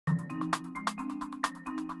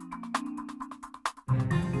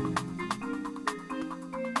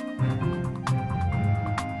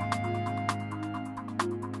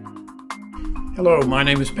Hello, my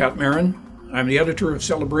name is Pat Marin. I'm the editor of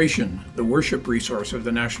Celebration, the worship resource of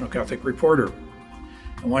the National Catholic Reporter.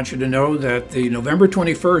 I want you to know that the November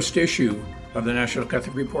 21st issue of the National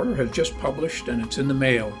Catholic Reporter has just published and it's in the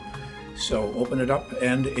mail. So open it up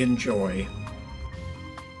and enjoy.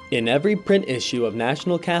 In every print issue of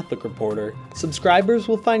National Catholic Reporter, subscribers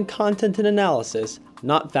will find content and analysis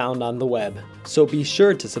not found on the web, so be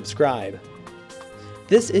sure to subscribe.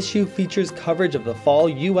 This issue features coverage of the fall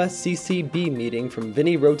USCCB meeting from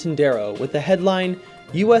Vinnie Rotondero with the headline,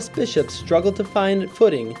 U.S. Bishops Struggle to Find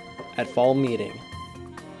Footing at Fall Meeting.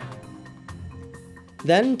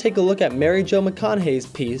 Then take a look at Mary Jo McConaughey's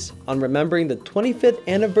piece on remembering the 25th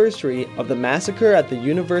anniversary of the massacre at the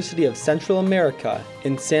University of Central America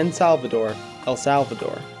in San Salvador, El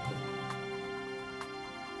Salvador.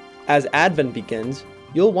 As Advent begins,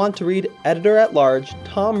 you'll want to read editor-at-large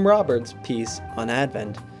Tom Roberts' piece on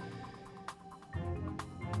Advent.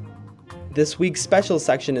 This week's special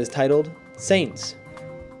section is titled Saints.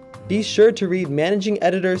 Be sure to read managing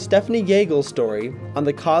editor Stephanie Yeagel's story on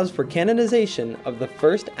the cause for canonization of the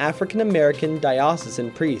first African-American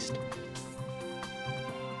diocesan priest.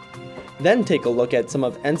 Then take a look at some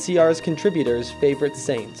of NCR's contributors' favorite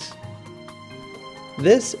saints.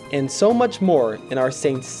 This and so much more in our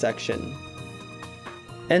Saints section.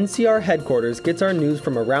 NCR headquarters gets our news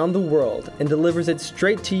from around the world and delivers it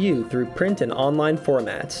straight to you through print and online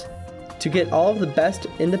formats. To get all of the best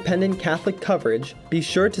independent Catholic coverage, be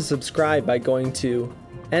sure to subscribe by going to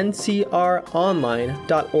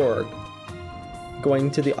ncronline.org,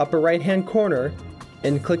 going to the upper right-hand corner,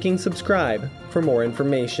 and clicking subscribe for more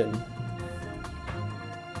information.